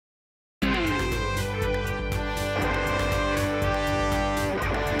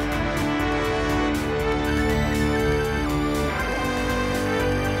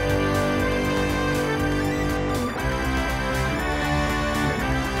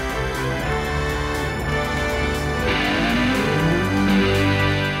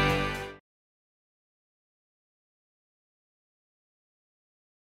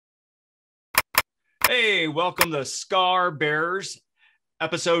Hey, welcome to Scar Bearers,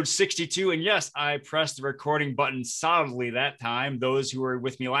 episode 62. And yes, I pressed the recording button solidly that time. Those who were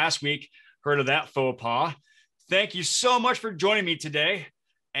with me last week heard of that faux pas. Thank you so much for joining me today.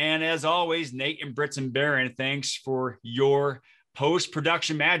 And as always, Nate and Brits and Baron, thanks for your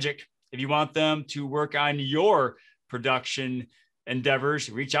post-production magic. If you want them to work on your production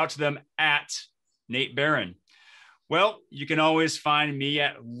endeavors, reach out to them at Nate Barron. Well, you can always find me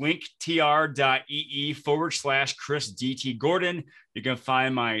at linktr.ee/Chris DT Gordon. You can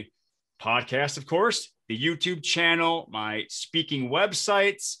find my podcast, of course, the YouTube channel, my speaking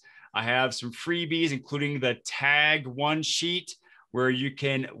websites. I have some freebies, including the tag one sheet where you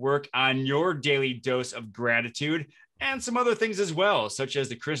can work on your daily dose of gratitude and some other things as well, such as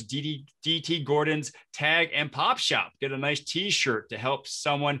the Chris DT Gordon's tag and pop shop. Get a nice t-shirt to help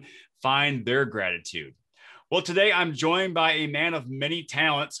someone find their gratitude. Well, today I'm joined by a man of many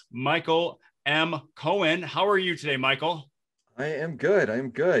talents, Michael M. Cohen. How are you today, Michael? I am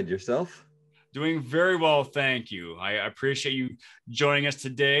good. Yourself? Doing very well, thank you. I appreciate you joining us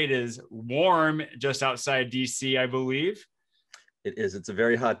today. It is warm just outside DC, I believe. It is. It's a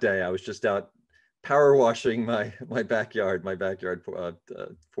very hot day. I was just out power washing my backyard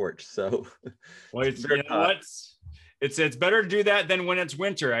porch. So, well, you know what? It's better to do that than when it's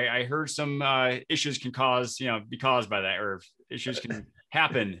winter. I heard some issues can be caused by that, or issues can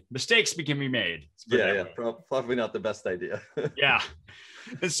happen. Mistakes can be made. Yeah. Probably not the best idea. Yeah.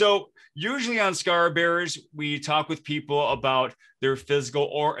 And so usually on Scar Bearers, we talk with people about their physical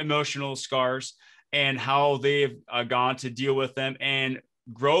or emotional scars and how they've gone to deal with them and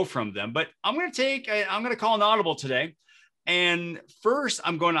grow from them. But I'm going to call an audible today. And first,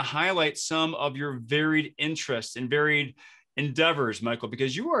 I'm going to highlight some of your varied interests and varied endeavors, Michael,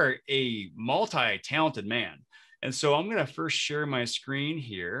 because you are a multi-talented man. And so I'm going to first share my screen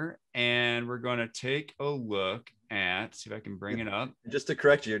here, and we're going to take a look at, see if I can bring it up. Just to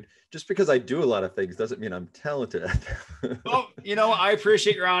correct you, just because I do a lot of things doesn't mean I'm talented at them. Oh, I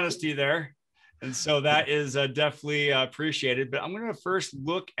appreciate your honesty there. And so that is definitely appreciated. But I'm going to first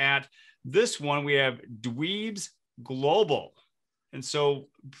look at this one. We have Dweebs Global. And so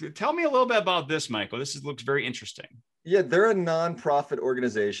tell me a little bit about this, Michael. Looks very interesting. Yeah, they're a nonprofit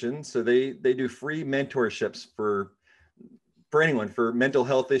organization. So they do free mentorships for anyone, for mental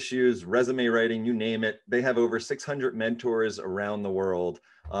health issues, resume writing, you name it. They have over 600 mentors around the world,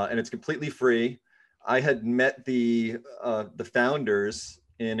 and it's completely free. I had met the founders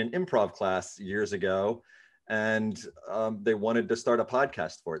in an improv class years ago, and they wanted to start a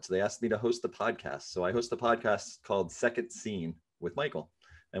podcast for it. So they asked me to host the podcast. So I host a podcast called Second Scene with Michael.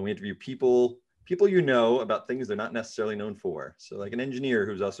 And we interview people about things they're not necessarily known for. So like an engineer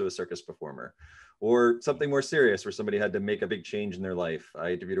who's also a circus performer, or something more serious where somebody had to make a big change in their life.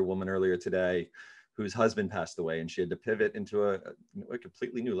 I interviewed a woman earlier today whose husband passed away, and she had to pivot into a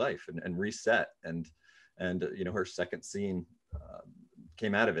completely new life and reset. And her second scene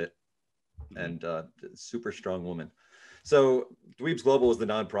came out of it. And super strong woman. So Dweebs Global is the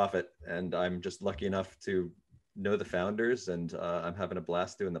nonprofit, and I'm just lucky enough to know the founders, and I'm having a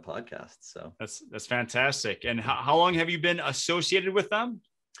blast doing the podcast. So that's fantastic. And how long have you been associated with them?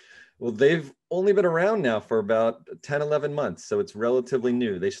 Well, they've only been around now for about 10, 11 months. So it's relatively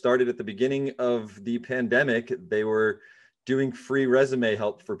new. They started at the beginning of the pandemic. They were doing free resume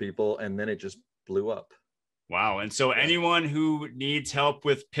help for people, and then it just blew up. Wow. And so anyone who needs help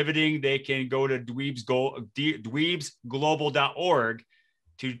with pivoting, they can go to dweebsglobal.org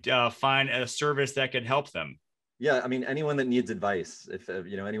to find a service that could help them. Yeah. I mean, anyone that needs advice, if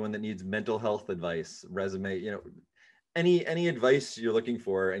anyone that needs mental health advice, resume, any advice you're looking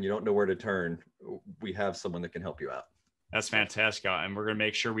for and you don't know where to turn, we have someone that can help you out. That's fantastic. And we're going to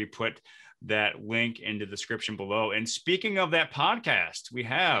make sure we put that link in the description below. And speaking of that podcast, we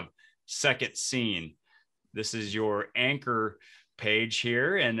have Second Scene. This is your anchor page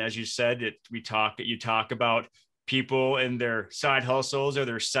here. And as you said, you talk about people and their side hustles or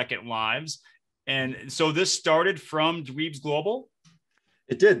their second lives. And so this started from Dweebs Global?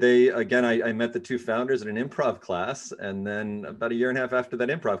 It did. I met the two founders in an improv class. And then about a year and a half after that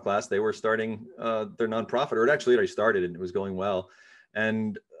improv class, they were starting their nonprofit, or it actually already started and it was going well.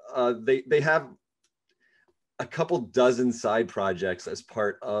 And they have a couple dozen side projects as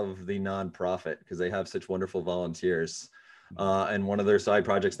part of the nonprofit because they have such wonderful volunteers. And one of their side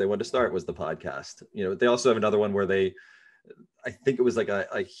projects they wanted to start was the podcast. They also have another one where I think it was like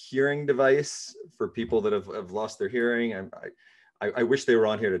a hearing device for people that have lost their hearing. I wish they were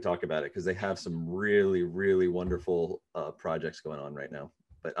on here to talk about it because they have some really, really wonderful projects going on right now.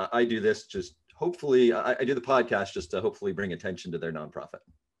 But I do this just hopefully, I do the podcast just to hopefully bring attention to their nonprofit.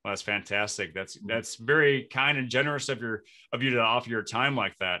 Well, that's fantastic. That's very kind and generous of you to offer your time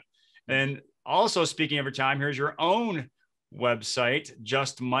like that. And also, speaking of your time, here's your own website,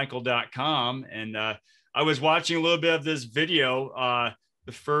 justmichael.com. And I was watching a little bit of this video.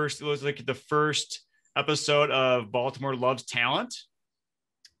 It was like the first episode of Baltimore Loves Talent.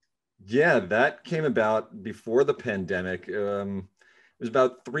 Yeah, that came about before the pandemic. It was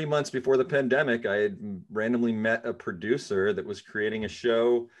about 3 months before the pandemic. I had randomly met a producer that was creating a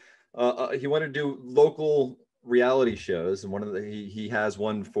show. He wanted to do local reality shows, and he has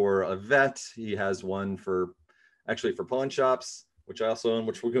one for a vet. He has one for pawn shops, which I also own,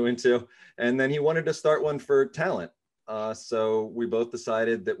 which we'll go into. And then he wanted to start one for talent. So we both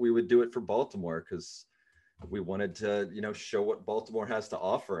decided that we would do it for Baltimore because we wanted to, show what Baltimore has to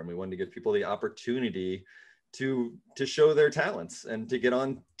offer, and we wanted to give people the opportunity to show their talents and to get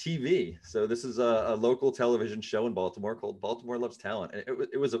on TV. So this is a local television show in Baltimore called Baltimore Loves Talent. And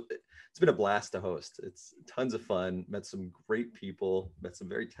it's been a blast to host. It's tons of fun. Met some great people, met some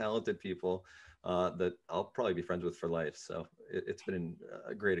very talented people that I'll probably be friends with for life. So it's been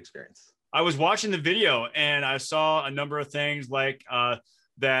a great experience. I was watching the video and I saw a number of things like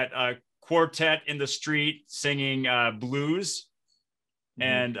that quartet in the street singing blues.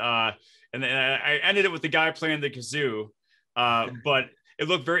 Mm-hmm. And then I ended it with the guy playing the kazoo. But it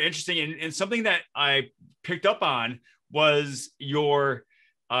looked very interesting. And something that I picked up on was your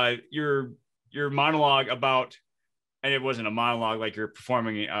monologue about, and it wasn't a monologue like you're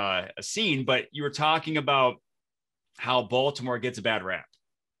performing a scene, but you were talking about how Baltimore gets a bad rap.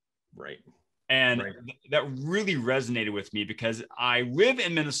 Right. And that really resonated with me because I live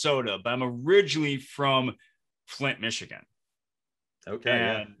in Minnesota, but I'm originally from Flint, Michigan. Okay.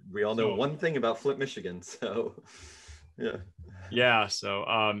 And yeah. We all know one thing about Flint, Michigan. So yeah. Yeah.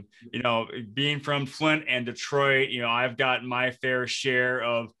 So, being from Flint and Detroit, I've got my fair share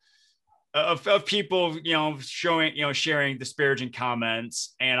of people, sharing disparaging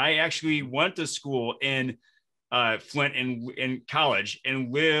comments. And I actually went to school in Flint in college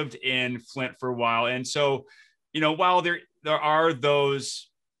and lived in Flint for a while. And so, while there are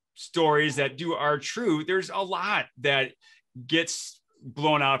those stories that are true, there's a lot that gets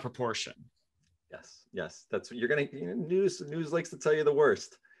blown out of proportion. Yes. That's what you're going to, news likes to tell you the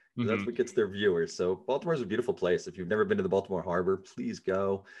worst. Mm-hmm. That's what gets their viewers. So Baltimore's a beautiful place. If you've never been to the Baltimore Harbor, please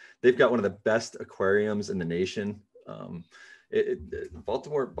go. They've got one of the best aquariums in the nation.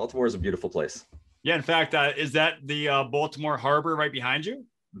 Baltimore is a beautiful place. Yeah. In fact, is that the Baltimore Harbor right behind you?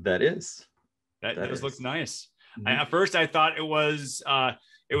 That is. That does look nice. Mm-hmm. At first I thought it was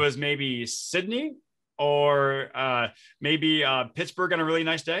maybe Sydney or maybe Pittsburgh on a really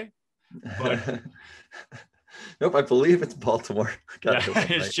nice day. But nope, I believe it's Baltimore.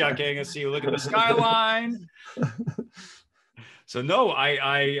 It's checking and see. Look at the skyline. So no,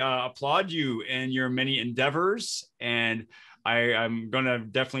 I applaud you in your many endeavors, and I'm going to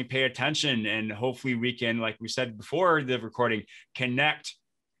definitely pay attention, and hopefully we can, like we said before the recording, connect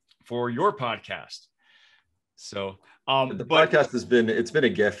for your podcast. So the podcast has been a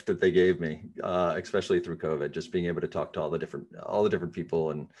gift that they gave me, especially through COVID, just being able to talk to all the different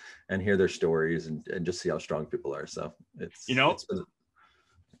people and hear their stories and just see how strong people are. So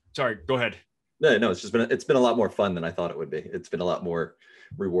sorry, go ahead. No, it's been a lot more fun than I thought it would be. It's been a lot more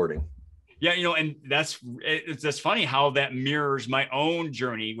rewarding. Yeah. And it's funny how that mirrors my own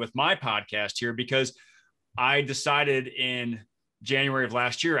journey with my podcast here, because I decided in January of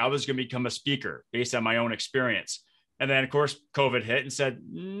last year, I was going to become a speaker based on my own experience. And then of course, COVID hit and said,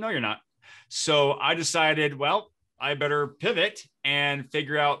 no, you're not. So I decided, well, I better pivot and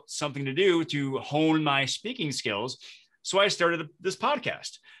figure out something to do to hone my speaking skills. So I started this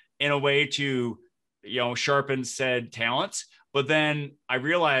podcast in a way to, sharpen said talents. But then I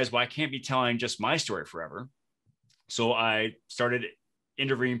realized, well, I can't be telling just my story forever. So I started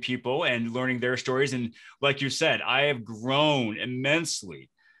interviewing people and learning their stories. And like you said, I have grown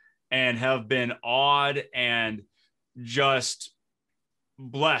immensely and have been awed and just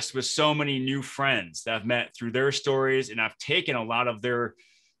blessed with so many new friends that I've met through their stories. And I've taken a lot of their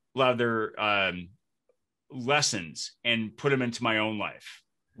lessons and put them into my own life.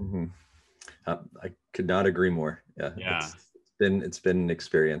 Mm-hmm. I could not agree more. Yeah. It's been an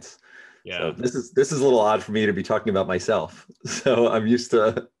experience. Yeah. So this is a little odd for me to be talking about myself. So I'm used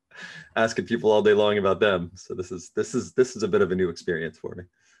to asking people all day long about them. So this is a bit of a new experience for me.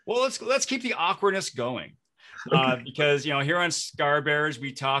 Well, let's keep the awkwardness going. Okay. Because here on Scar Bearers,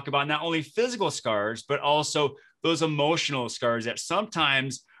 we talk about not only physical scars, but also those emotional scars that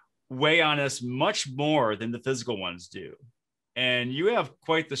sometimes weigh on us much more than the physical ones do. And you have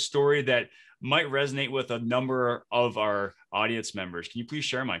quite the story that might resonate with a number of our audience members. Can you please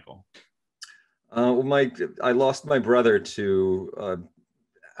share, Michael? I lost my brother to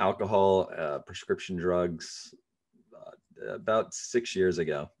alcohol, prescription drugs, about 6 years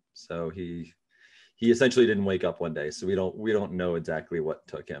ago. So he essentially didn't wake up one day. So we don't know exactly what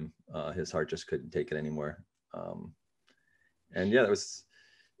took him. His heart just couldn't take it anymore. And yeah, it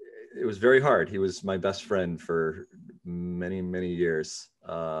was very hard. He was my best friend for many, many years.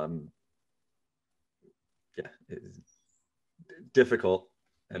 Difficult,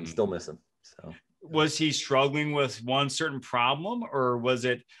 and still miss him. So was he struggling with one certain problem, or was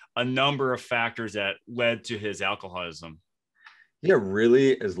it a number of factors that led to his alcoholism? Yeah,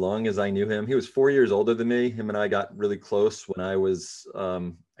 really, as long as I knew him, he was 4 years older than me. Him and I got really close when I was,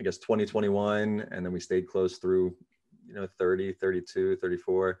 I guess, 2021. And then we stayed close through, 30, 32,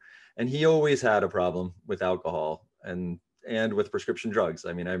 34. And he always had a problem with alcohol and with prescription drugs.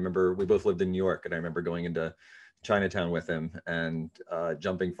 I mean, I remember we both lived in New York, and I remember going into Chinatown with him and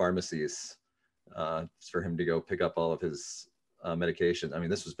jumping pharmacies for him to go pick up all of his medication. I mean,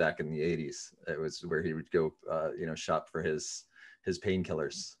 this was back in the 80s. It was where he would go, shop for his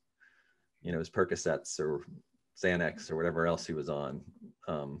painkillers, his Percocets or Xanax or whatever else he was on,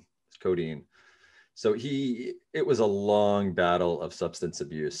 his codeine. So it was a long battle of substance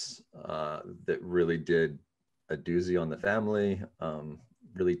abuse that really did a doozy on the family,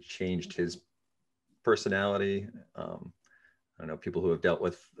 really changed his personality. I know people who have dealt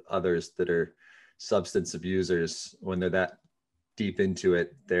with others that are substance abusers, when they're that deep into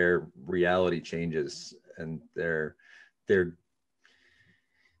it, their reality changes, and their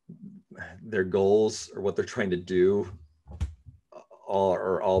goals or what they're trying to do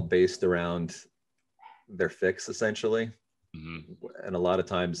are all based around their fix, essentially. Mm-hmm. And a lot of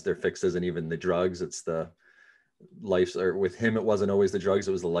times their fix isn't even the drugs, it's the life. Or with him, it wasn't always the drugs,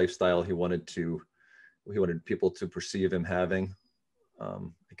 it was the lifestyle he wanted people to perceive him having.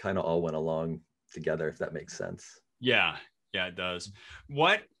 It kind of all went along together, if that makes sense. Yeah, it does.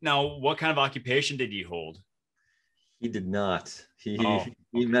 What kind of occupation did he hold? He did not. He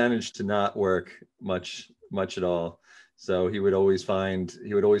managed to not work much at all. So he would always find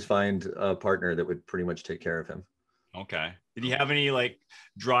a partner that would pretty much take care of him. Okay. Did he have any like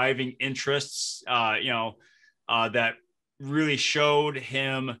driving interests, that really showed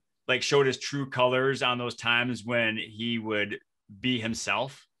his true colors on those times when he would be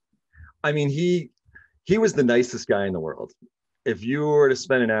himself? I mean, he was the nicest guy in the world. If you were to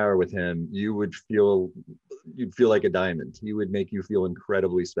spend an hour with him, you'd feel like a diamond. He would make you feel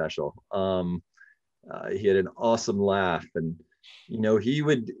incredibly special. He had an awesome laugh, and you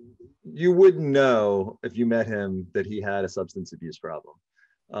wouldn't know if you met him that he had a substance abuse problem.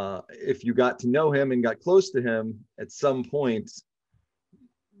 If you got to know him and got close to him, at some point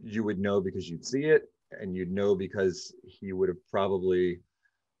you would know, because you'd see it, and you'd know because he would have probably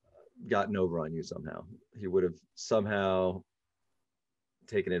gotten over on you somehow. He would have somehow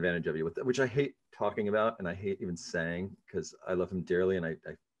taken advantage of you, which I hate talking about, and I hate even saying, because I love him dearly, and I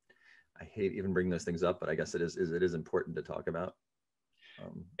hate even bringing those things up, but I guess it is important to talk about.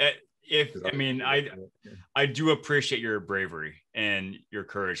 I do appreciate your bravery and your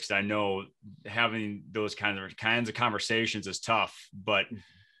courage, because I know having those kinds of conversations is tough, but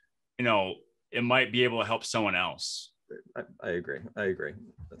it might be able to help someone else. I agree.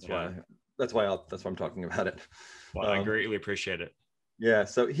 That's why I'm talking about it. Well, I greatly appreciate it. Yeah.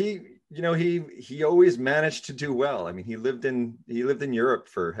 So he always managed to do well. I mean, he lived in Europe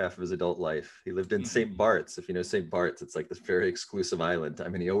for half of his adult life. He lived in St. Bart's. If you know St. Bart's, it's like this very exclusive island. I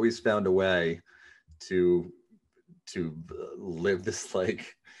mean, he always found a way to live this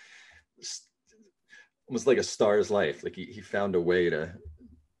like almost like a star's life. Like he found a way to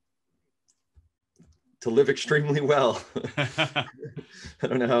live extremely well. I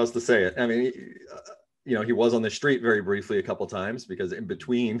don't know how else to say it. I mean, he was on the street very briefly a couple times, because in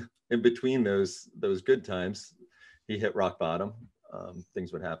between those good times, he hit rock bottom.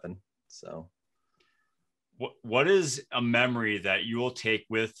 Things would happen. So what is a memory that you will take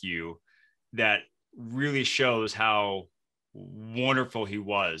with you that really shows how wonderful he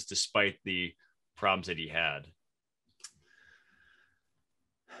was despite the problems that he had?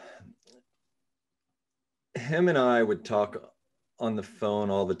 Him and I would talk on the phone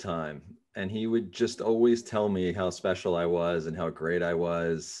all the time, and he would just always tell me how special I was and how great I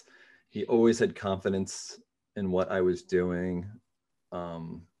was. He always had confidence in what I was doing. I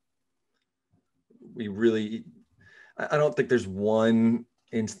don't think there's one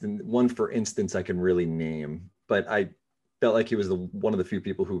for instance I can really name, but I felt like he was one of the few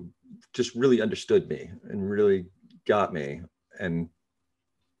people who just really understood me and really got me. And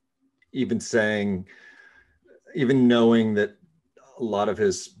even saying, even knowing that a lot of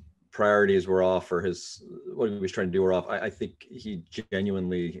his priorities were off, or his, what he was trying to do were off, I think he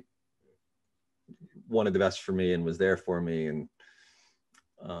genuinely wanted the best for me and was there for me. And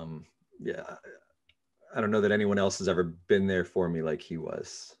yeah, I don't know that anyone else has ever been there for me like he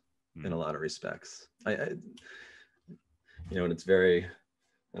was in a lot of respects. You know, and it's very,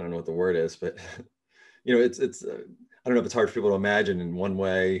 I don't know what the word is, but you know, it's I don't know if it's hard for people to imagine in one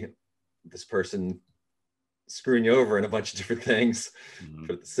way, this person screwing you over in a bunch of different things,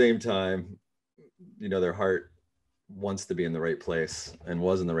 but at the same time, you know, their heart wants to be in the right place and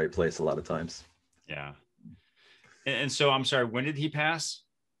was in the right place a lot of times. Yeah. And so I'm sorry, when did he pass?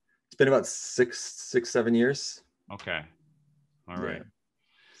 It's been about 7 years. Okay. All right. Yeah.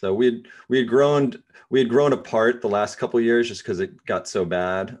 So we had grown apart the last couple of years just because it got so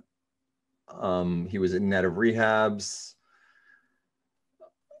bad. He was in and out of rehabs,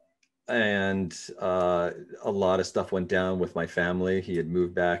 and a lot of stuff went down with my family. He had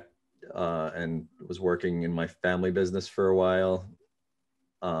moved back and was working in my family business for a while,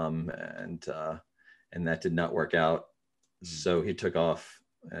 and that did not work out. So he took off,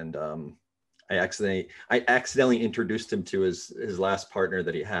 and I accidentally introduced him to his last partner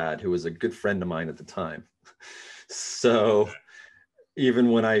that he had, who was a good friend of mine at the time. So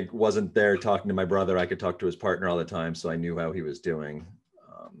even when I wasn't there talking to my brother, I could talk to his partner all the time. So I knew how he was doing.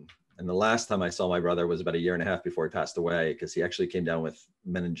 And the last time I saw my brother was about 1.5 years before he passed away, because he actually came down with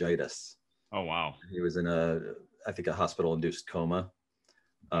meningitis. Oh, wow. He was in I think a hospital induced coma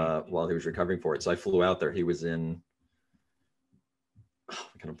while he was recovering for it. So I flew out there. He was in, I'm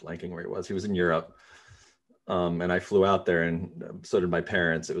kind of blanking where he was. He was in Europe. And I flew out there, and so did my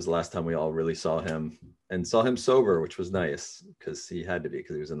parents. It was the last time we all really saw him, and saw him sober, which was nice because he had to be,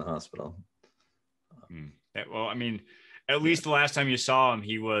 because he was in the hospital. Well, I mean, at least the last time you saw him,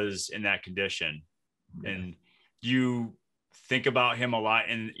 he was in that condition. And you think about him a lot,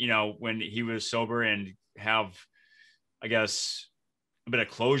 and, you know, when he was sober, and have, I guess, a bit of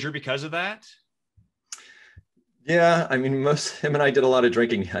closure because of that. Yeah, I mean, him and I did a lot of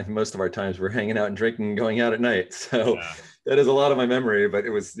drinking. Most of our times we're hanging out and drinking and going out at night. So that is a lot of my memory, but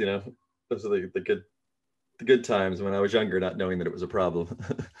it was, you know, those are the good times when I was younger, not knowing that it was a problem.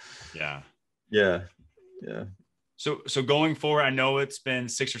 Yeah. Yeah. So going forward, I know it's been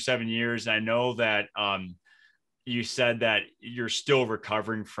 6 or 7 years. And I know that you said that you're still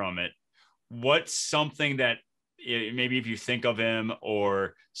recovering from it. What's something that maybe, if you think of him,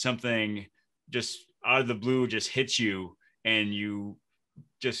 or something just out of the blue just hits you, and you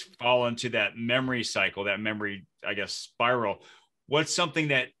just fall into that memory cycle, that memory, I guess, spiral, what's something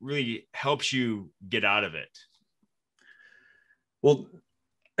that really helps you get out of it? Well,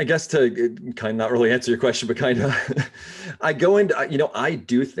 I guess to kind of not really answer your question, but kind of, I go into, you know, I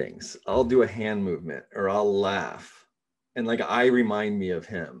do things. I'll do a hand movement, or I'll laugh, and like, I remind me of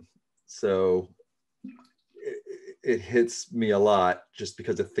him. So it hits me a lot just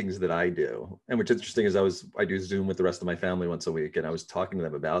because of things that I do. And what's interesting is I do Zoom with the rest of my family once a week, and I was talking to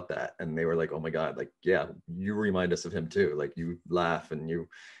them about that, and they were like, oh my God, like, yeah, you remind us of him too. Like, you laugh, and you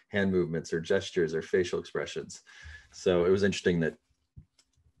hand movements or gestures or facial expressions. So it was interesting that,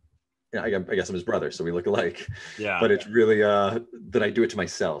 yeah, I guess I'm his brother, so we look alike. Yeah. But it's really that I do it to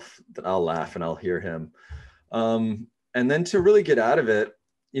myself, that I'll laugh and I'll hear him. And then to really get out of it,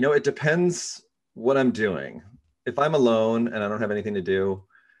 you know, it depends what I'm doing. If I'm alone and I don't have anything to do,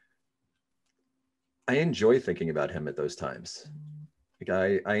 I enjoy thinking about him at those times.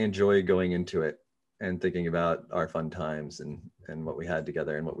 Like, I enjoy going into it and thinking about our fun times and what we had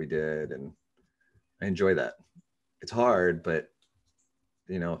together and what we did. And I enjoy that. It's hard, but,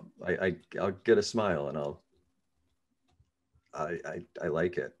 you know, I'll get a smile, and I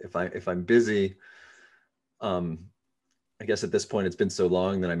like it. If I'm busy, I guess at this point it's been so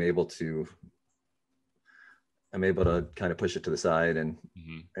long that I'm able to kind of push it to the side and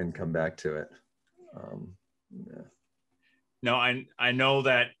come back to it. Yeah. No, I know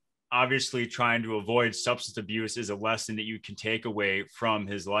that obviously trying to avoid substance abuse is a lesson that you can take away from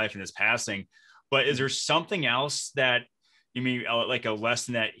his life and his passing. But is there something else that you mean, like a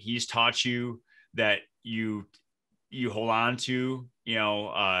lesson that he's taught you that you hold on to, you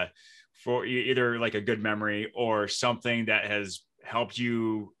know, for either like a good memory or something that has helped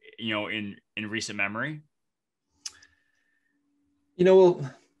you, you know, in recent memory? You know,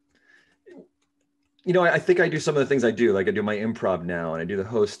 well, you know, I think I do some of the things I do. Like, I do my improv now, and I do the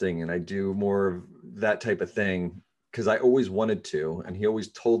hosting, and I do more of that type of thing because I always wanted to, and he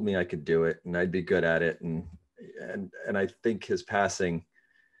always told me I could do it and I'd be good at it. And I think his passing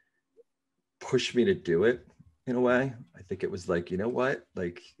pushed me to do it in a way. I think it was like, you know what,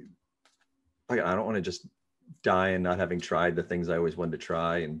 like, I don't want to just die and not having tried the things I always wanted to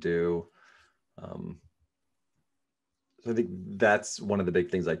try and do. So I think that's one of the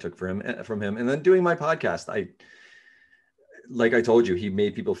big things I took from him. And then doing my podcast, like I told you, he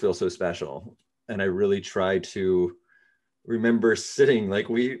made people feel so special. And I really tried to remember sitting, like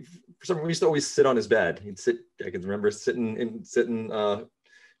we used to always sit on his bed. He'd sit, I can remember sitting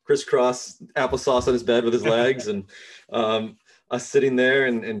crisscross applesauce on his bed with his legs, and us sitting there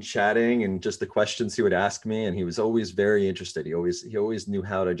and chatting, and just the questions he would ask me. And he was always very interested. He always knew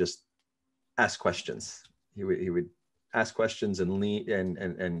how to just ask questions. He would ask questions and lean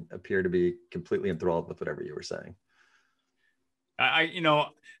and appear to be completely enthralled with whatever you were saying.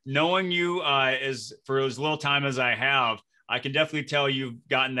 Knowing you is for as little time as I have, I can definitely tell you've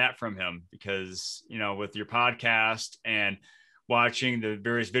gotten that from him, because, with your podcast and watching the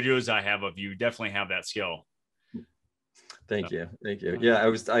various videos I have of you, definitely have that skill. Thank you.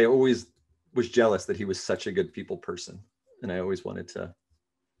 Yeah. I always was jealous that he was such a good people person. And I always wanted to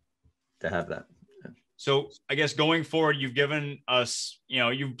have that. So I guess going forward, you've given us,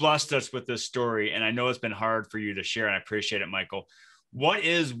 you've blessed us with this story, and I know it's been hard for you to share, and I appreciate it, Michael. What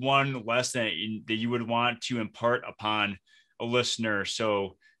is one lesson that you would want to impart upon a listener?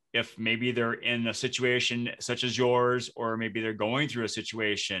 So if maybe they're in a situation such as yours, or maybe they're going through a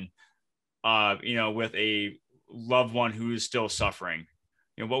situation, with a loved one who is still suffering,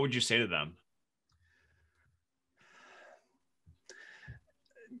 what would you say to them?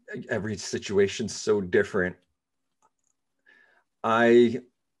 Every situation's so different. I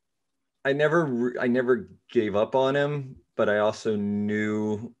never gave up on him, but I also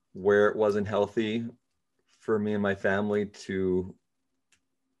knew where it wasn't healthy for me and my family to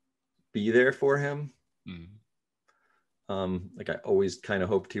be there for him. Mm-hmm. Like I always kind of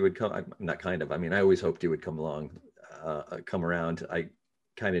hoped he would come. I always hoped he would come around. I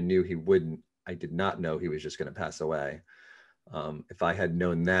kind of knew he wouldn't. I did not know he was just going to pass away. If I had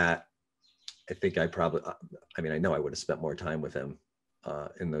known that, I think I know I would have spent more time with him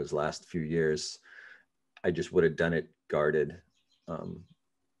in those last few years. I just would have done it guarded. So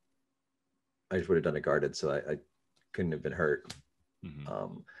I couldn't have been hurt.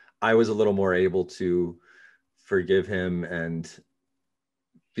 Mm-hmm. I was a little more able to forgive him and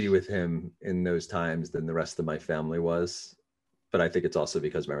be with him in those times than the rest of my family was. But I think it's also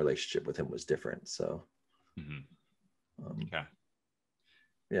because my relationship with him was different. So. Mm-hmm. Okay.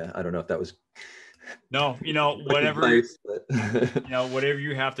 Yeah, I don't know if that was. No, whatever, advice, whatever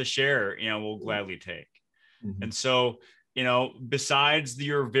you have to share, we'll gladly take. Mm-hmm. And so, besides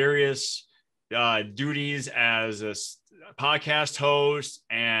your various duties as a podcast host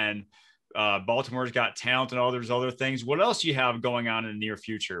and Baltimore's Got Talent and all those other things, what else do you have going on in the near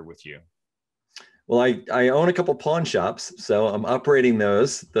future with you? Well, I own a couple pawn shops, so I'm operating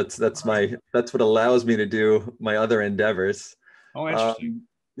those. That's what allows me to do my other endeavors. Oh, interesting.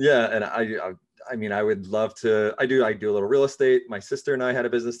 Yeah, and I would love to. I do a little real estate. My sister and I had a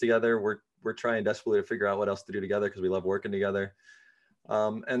business together. We're trying desperately to figure out what else to do together because we love working together.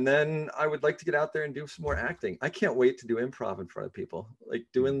 And then I would like to get out there and do some more acting. I can't wait to do improv in front of people. Like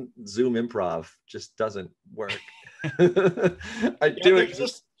doing Zoom improv just doesn't work.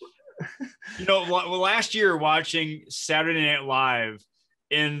 Last year watching Saturday Night Live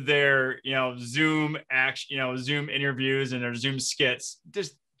in their, Zoom Zoom interviews and their Zoom skits,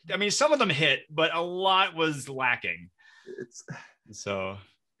 some of them hit, but a lot was lacking.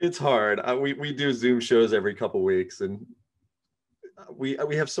 It's hard. We do Zoom shows every couple weeks, and we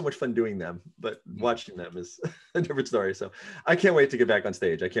have so much fun doing them, but watching them is a different story. So I can't wait to get back on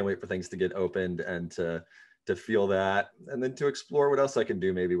stage. I can't wait for things to get opened and to feel that, and then to explore what else I can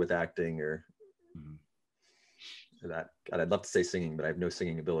do, maybe with acting or that. God, I'd love to say singing, but I have no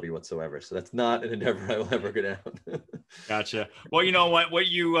singing ability whatsoever. So that's not an endeavor I will ever go down. Gotcha. Well, you know what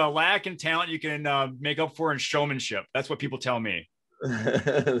you lack in talent, you can make up for in showmanship. That's what people tell me.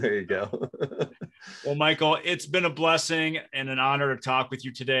 There you go. Well, Michael, it's been a blessing and an honor to talk with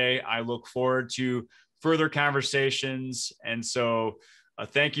you today. I look forward to further conversations. And so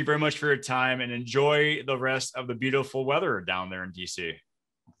thank you very much for your time, and enjoy the rest of the beautiful weather down there in DC.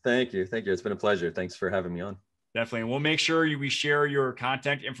 Thank you. It's been a pleasure. Thanks for having me on. Definitely. And we'll make sure we share your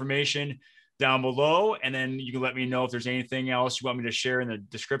contact information down below, and then you can let me know if there's anything else you want me to share in the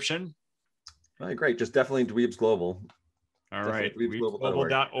description. All right, great. Just definitely Dweebs Global. All right.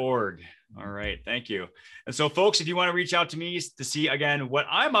 Dweebsglobal.org. All right. Thank you. And so, folks, if you want to reach out to me to see, again, what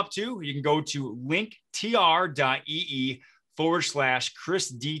I'm up to, you can go to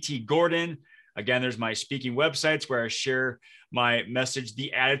linktr.ee/Chris DT Gordon. Again, there's my speaking websites where I share my message,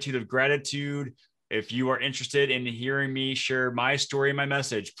 The Attitude of Gratitude, If you are interested in hearing me share my story and my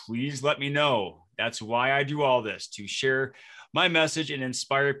message, please let me know. That's why I do all this, to share my message and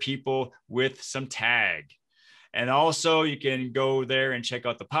inspire people with some tag. And also you can go there and check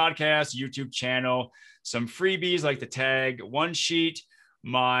out the podcast, YouTube channel, some freebies like the tag one sheet,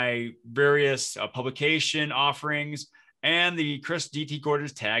 my various publication offerings, and the Chris D.T.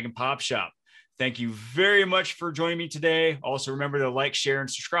 Gordon's tag and pop shop. Thank you very much for joining me today. Also remember to like, share, and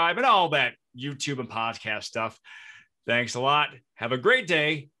subscribe and all that YouTube and podcast stuff. Thanks a lot. Have a great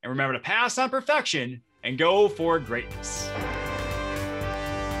day. And remember to pass on perfection and go for greatness.